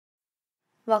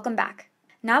Welcome back.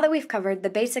 Now that we've covered the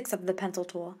basics of the pencil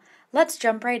tool, let's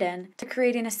jump right in to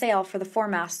creating a sail for the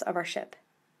foremast of our ship.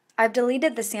 I've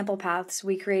deleted the sample paths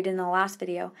we created in the last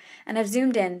video and have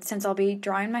zoomed in since I'll be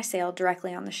drawing my sail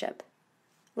directly on the ship.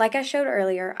 Like I showed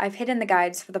earlier, I've hidden the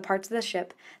guides for the parts of the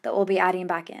ship that we'll be adding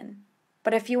back in.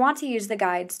 But if you want to use the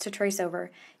guides to trace over,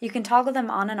 you can toggle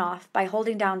them on and off by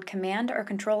holding down Command or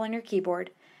Control on your keyboard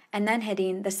and then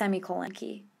hitting the semicolon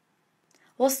key.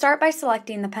 We'll start by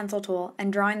selecting the pencil tool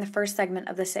and drawing the first segment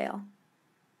of the sail.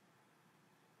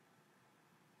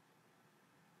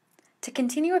 To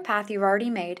continue a path you've already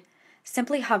made,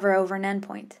 simply hover over an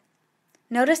endpoint.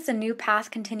 Notice the new path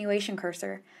continuation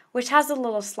cursor, which has a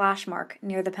little slash mark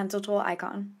near the pencil tool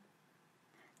icon.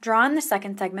 Draw in the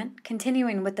second segment,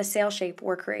 continuing with the sail shape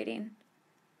we're creating.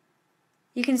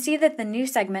 You can see that the new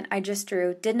segment I just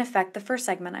drew didn't affect the first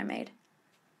segment I made.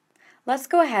 Let's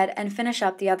go ahead and finish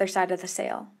up the other side of the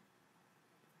sail.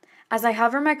 As I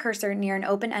hover my cursor near an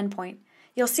open endpoint,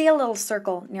 you'll see a little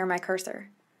circle near my cursor.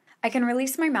 I can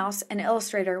release my mouse and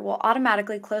Illustrator will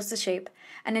automatically close the shape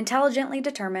and intelligently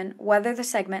determine whether the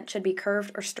segment should be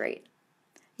curved or straight.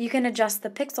 You can adjust the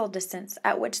pixel distance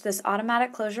at which this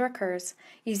automatic closure occurs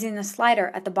using the slider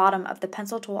at the bottom of the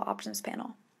pencil tool options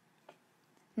panel.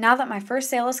 Now that my first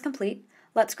sail is complete,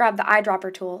 let's grab the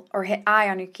eyedropper tool or hit I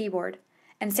on your keyboard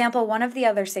and sample one of the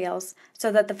other sails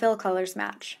so that the fill colors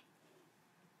match.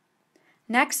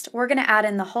 Next, we're going to add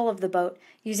in the hull of the boat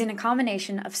using a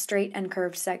combination of straight and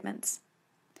curved segments.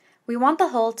 We want the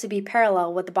hull to be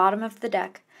parallel with the bottom of the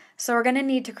deck, so we're going to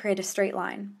need to create a straight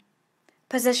line.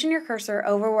 Position your cursor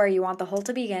over where you want the hull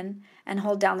to begin and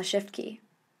hold down the Shift key.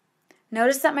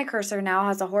 Notice that my cursor now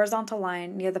has a horizontal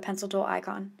line near the pencil tool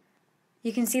icon.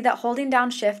 You can see that holding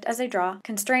down Shift as I draw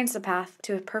constrains the path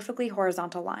to a perfectly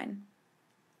horizontal line.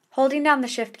 Holding down the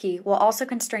Shift key will also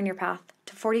constrain your path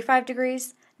to 45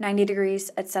 degrees, 90 degrees,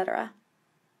 etc.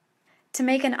 To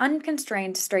make an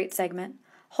unconstrained straight segment,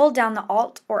 hold down the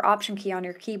Alt or Option key on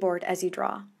your keyboard as you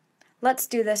draw. Let's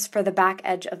do this for the back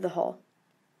edge of the hull.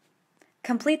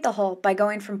 Complete the hull by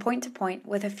going from point to point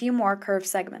with a few more curved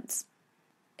segments.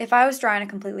 If I was drawing a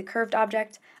completely curved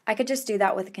object, I could just do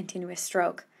that with a continuous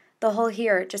stroke. The hull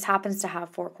here just happens to have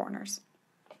 4 corners.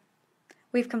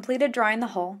 We've completed drawing the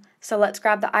hull, so let's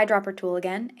grab the eyedropper tool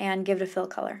again and give it a fill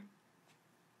color.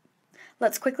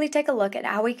 Let's quickly take a look at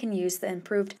how we can use the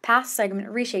improved Path Segment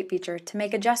Reshape feature to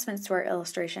make adjustments to our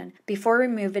illustration before we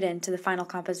move it into the final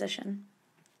composition.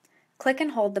 Click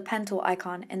and hold the pen tool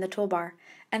icon in the toolbar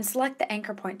and select the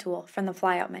anchor point tool from the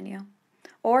flyout menu,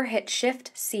 or hit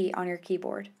Shift-C on your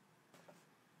keyboard.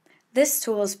 This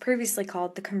tool is previously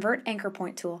called the Convert Anchor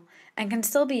Point tool and can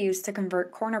still be used to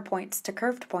convert corner points to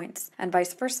curved points and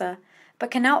vice versa,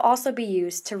 but can now also be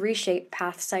used to reshape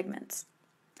path segments.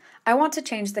 I want to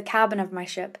change the cabin of my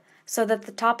ship so that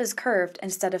the top is curved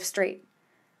instead of straight.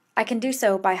 I can do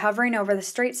so by hovering over the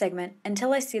straight segment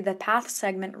until I see the Path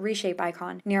Segment Reshape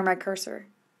icon near my cursor.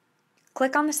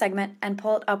 Click on the segment and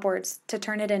pull it upwards to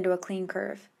turn it into a clean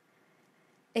curve.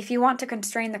 If you want to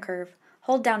constrain the curve,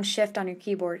 hold down Shift on your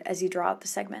keyboard as you draw out the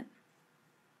segment.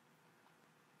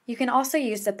 You can also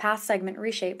use the Path Segment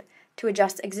Reshape to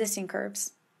adjust existing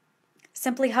curves.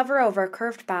 Simply hover over a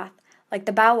curved path, like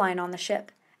the bow line on the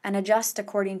ship, and adjust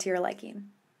according to your liking.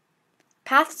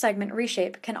 Path Segment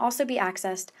Reshape can also be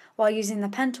accessed while using the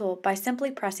pen tool by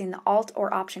simply pressing the Alt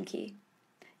or Option key.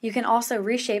 You can also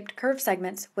reshape curved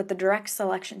segments with the Direct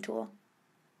Selection tool.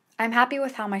 I'm happy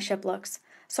with how my ship looks,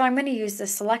 so I'm going to use the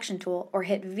Selection tool or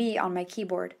hit V on my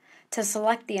keyboard to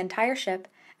select the entire ship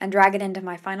and drag it into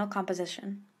my final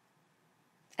composition.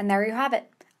 And there you have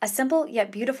it, a simple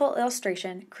yet beautiful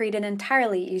illustration created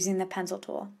entirely using the pencil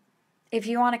tool. If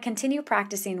you want to continue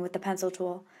practicing with the pencil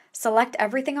tool, select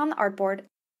everything on the artboard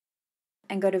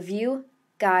and go to View,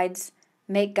 Guides,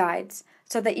 Make Guides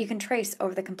so that you can trace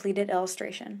over the completed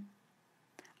illustration.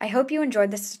 I hope you enjoyed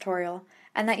this tutorial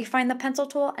and that you find the pencil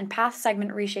tool and Path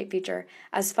Segment Reshape feature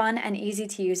as fun and easy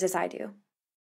to use as I do.